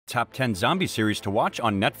Top 10 zombie series to watch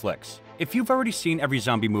on Netflix. If you've already seen every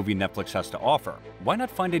zombie movie Netflix has to offer, why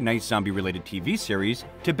not find a nice zombie-related TV series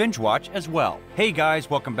to binge watch as well? Hey guys,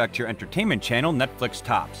 welcome back to your entertainment channel, Netflix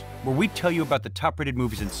Tops, where we tell you about the top-rated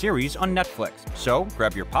movies and series on Netflix. So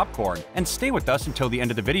grab your popcorn and stay with us until the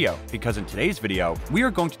end of the video, because in today's video, we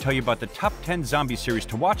are going to tell you about the top 10 zombie series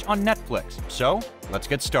to watch on Netflix. So let's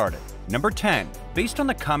get started. Number 10. Based on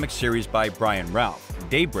the comic series by Brian Ralph,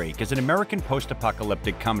 Daybreak is an American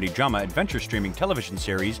post-apocalyptic comedy drama adventure streaming television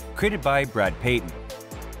series created by Brad Peyton.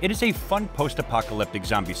 It is a fun post-apocalyptic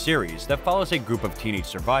zombie series that follows a group of teenage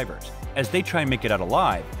survivors as they try and make it out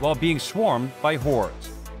alive while being swarmed by hordes.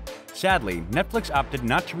 Sadly, Netflix opted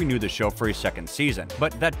not to renew the show for a second season,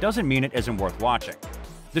 but that doesn't mean it isn't worth watching.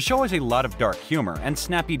 The show has a lot of dark humor and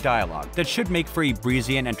snappy dialogue that should make for a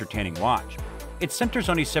breezy and entertaining watch. It centers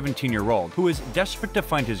on a 17-year-old who is desperate to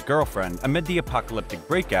find his girlfriend amid the apocalyptic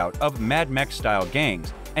breakout of Mad Max-style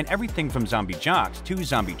gangs and everything from zombie jocks to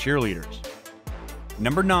zombie cheerleaders.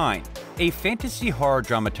 Number 9. A fantasy horror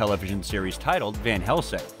drama television series titled Van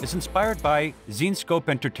Helsing is inspired by Zenescope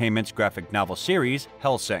Entertainment's graphic novel series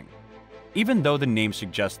Helsing. Even though the name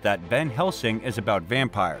suggests that Van Helsing is about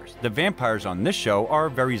vampires, the vampires on this show are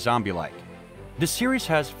very zombie-like. The series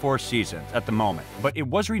has 4 seasons at the moment, but it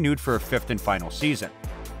was renewed for a 5th and final season.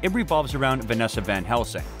 It revolves around Vanessa Van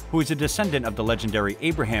Helsing, who is a descendant of the legendary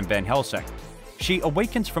Abraham Van Helsing. She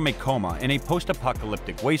awakens from a coma in a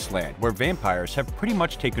post-apocalyptic wasteland where vampires have pretty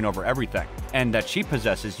much taken over everything, and that she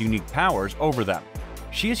possesses unique powers over them.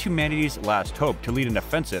 She is humanity's last hope to lead an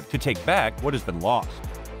offensive to take back what has been lost.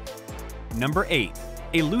 Number 8.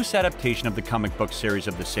 A loose adaptation of the comic book series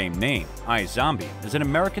of the same name, Izombie, is an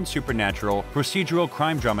American supernatural procedural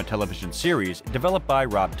crime drama television series developed by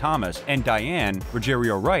Rob Thomas and Diane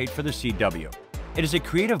Ruggiero-Wright for the CW. It is a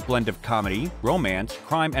creative blend of comedy, romance,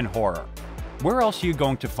 crime, and horror. Where else are you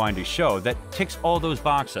going to find a show that ticks all those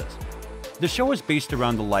boxes? The show is based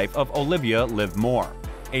around the life of Olivia Liv Moore,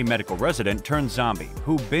 a medical resident turned zombie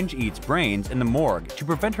who binge eats brains in the morgue to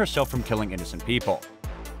prevent herself from killing innocent people.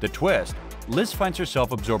 The twist: Liz finds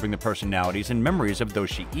herself absorbing the personalities and memories of those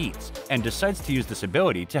she eats, and decides to use this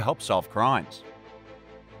ability to help solve crimes.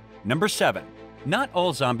 Number 7. Not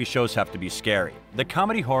all zombie shows have to be scary. The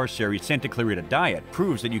comedy horror series Santa Clarita Diet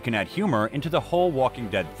proves that you can add humor into the whole Walking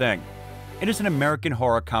Dead thing. It is an American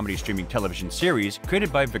horror comedy streaming television series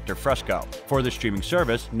created by Victor Fresco for the streaming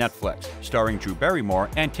service Netflix, starring Drew Barrymore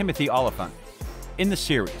and Timothy Olyphant. In the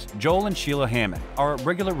series, Joel and Sheila Hammond are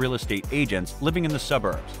regular real estate agents living in the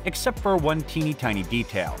suburbs, except for one teeny-tiny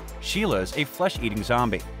detail: Sheila's a flesh-eating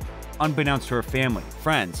zombie. Unbeknownst to her family,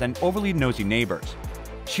 friends, and overly nosy neighbors,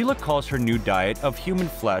 Sheila calls her new diet of human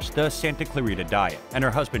flesh the Santa Clarita Diet, and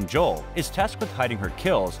her husband Joel is tasked with hiding her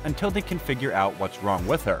kills until they can figure out what's wrong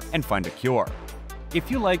with her and find a cure.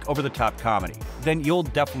 If you like over-the-top comedy, then you'll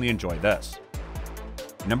definitely enjoy this.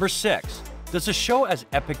 Number 6. Does a show as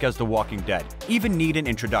epic as The Walking Dead even need an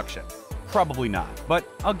introduction? Probably not, but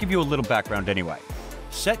I'll give you a little background anyway.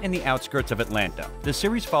 Set in the outskirts of Atlanta, the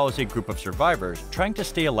series follows a group of survivors trying to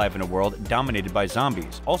stay alive in a world dominated by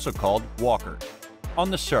zombies, also called walkers.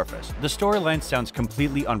 On the surface, the storyline sounds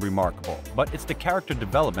completely unremarkable, but it's the character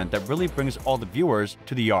development that really brings all the viewers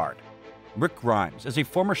to the yard. Rick Grimes is a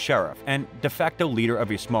former sheriff and de facto leader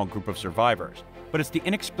of a small group of survivors, but it's the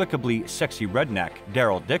inexplicably sexy redneck,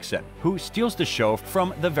 Daryl Dixon, who steals the show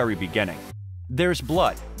from the very beginning. There's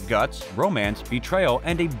blood, guts, romance, betrayal,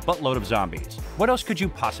 and a buttload of zombies. What else could you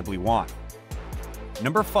possibly want?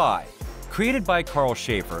 Number 5. Created by Carl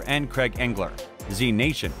Schaefer and Craig Engler, Z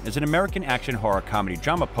Nation is an American action horror comedy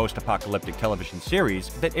drama post-apocalyptic television series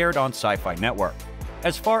that aired on Sci-Fi Network.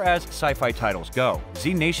 As far as sci-fi titles go,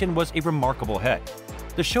 Z Nation was a remarkable hit.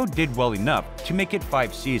 The show did well enough to make it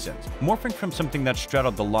 5 seasons, morphing from something that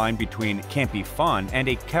straddled the line between campy fun and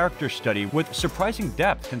a character study with surprising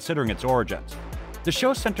depth considering its origins. The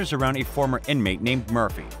show centers around a former inmate named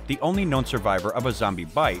Murphy, the only known survivor of a zombie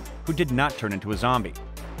bite who did not turn into a zombie.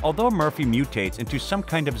 Although Murphy mutates into some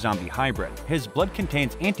kind of zombie hybrid, his blood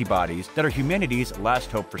contains antibodies that are humanity's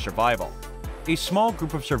last hope for survival. A small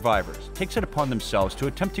group of survivors takes it upon themselves to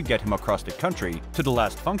attempt to get him across the country to the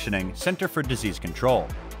last functioning Center for Disease Control.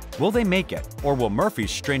 Will they make it, or will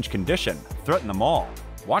Murphy's strange condition threaten them all?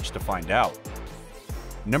 Watch to find out.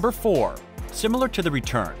 Number 4. Similar to The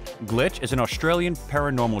Return, Glitch is an Australian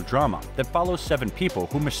paranormal drama that follows 7 people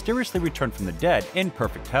who mysteriously return from the dead in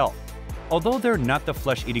perfect health. Although they're not the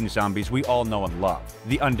flesh-eating zombies we all know and love,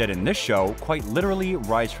 the undead in this show quite literally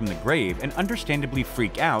rise from the grave and understandably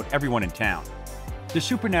freak out everyone in town. The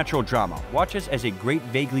supernatural drama watches as a great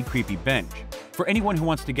vaguely creepy binge for anyone who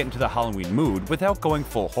wants to get into the Halloween mood without going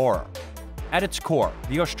full horror. At its core,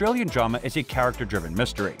 the Australian drama is a character-driven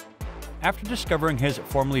mystery. After discovering his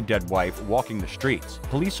formerly dead wife walking the streets,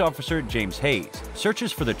 police officer James Hayes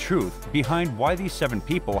searches for the truth behind why these 7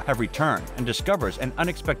 people have returned and discovers an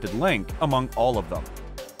unexpected link among all of them.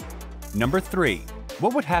 Number 3.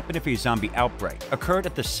 What would happen if a zombie outbreak occurred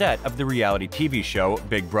at the set of the reality TV show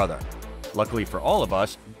Big Brother? Luckily for all of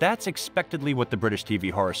us, that's expectedly what the British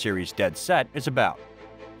TV horror series Dead Set is about.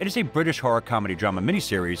 It is a British horror comedy drama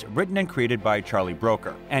miniseries written and created by Charlie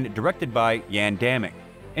Brooker and directed by Ian Daming.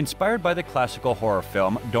 Inspired by the classical horror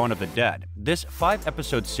film Dawn of the Dead, this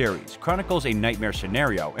 5-episode series chronicles a nightmare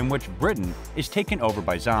scenario in which Britain is taken over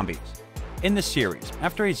by zombies. In the series,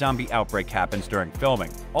 after a zombie outbreak happens during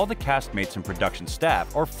filming, all the castmates and production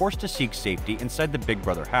staff are forced to seek safety inside the Big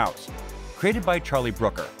Brother house. Created by Charlie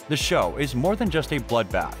Brooker, the show is more than just a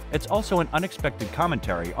bloodbath, it's also an unexpected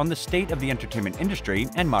commentary on the state of the entertainment industry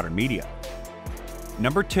and modern media.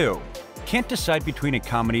 Number 2. Can't decide between a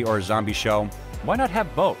comedy or a zombie show? Why not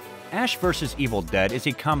have both? Ash vs. Evil Dead is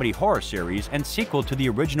a comedy horror series and sequel to the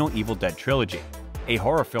original Evil Dead trilogy, a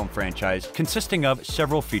horror film franchise consisting of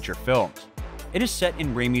several feature films. It is set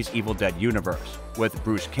in Raimi's Evil Dead universe, with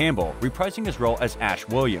Bruce Campbell reprising his role as Ash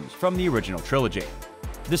Williams from the original trilogy.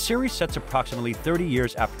 The series sets approximately 30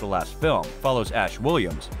 years after the last film, follows Ash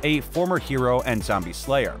Williams, a former hero and zombie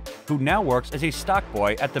slayer, who now works as a stock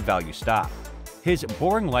boy at the value stop. His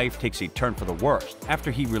boring life takes a turn for the worst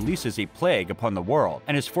after he releases a plague upon the world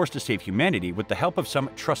and is forced to save humanity with the help of some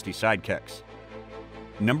trusty sidekicks.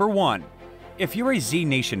 Number 1. If you're a Z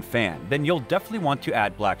Nation fan, then you'll definitely want to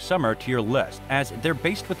add Black Summer to your list as they're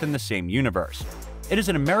based within the same universe. It is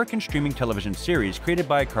an American streaming television series created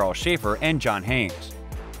by Carl Schaefer and John Haynes.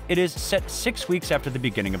 It is set 6 weeks after the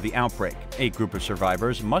beginning of the outbreak. A group of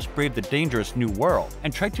survivors must brave the dangerous new world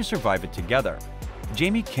and try to survive it together.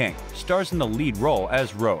 Jamie King stars in the lead role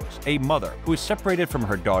as Rose, a mother who is separated from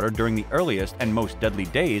her daughter during the earliest and most deadly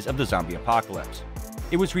days of the zombie apocalypse.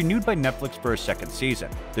 It was renewed by Netflix for a 2nd season.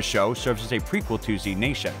 The show serves as a prequel to Z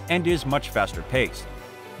Nation and is much faster paced.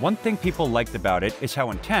 One thing people liked about it is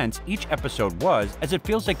how intense each episode was, as it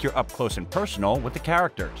feels like you're up close and personal with the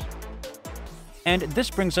characters. And this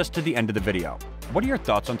brings us to the end of the video. What are your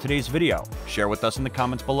thoughts on today's video? Share with us in the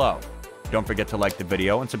comments below. Don't forget to like the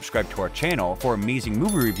video and subscribe to our channel for amazing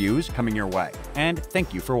movie reviews coming your way. And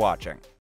thank you for watching.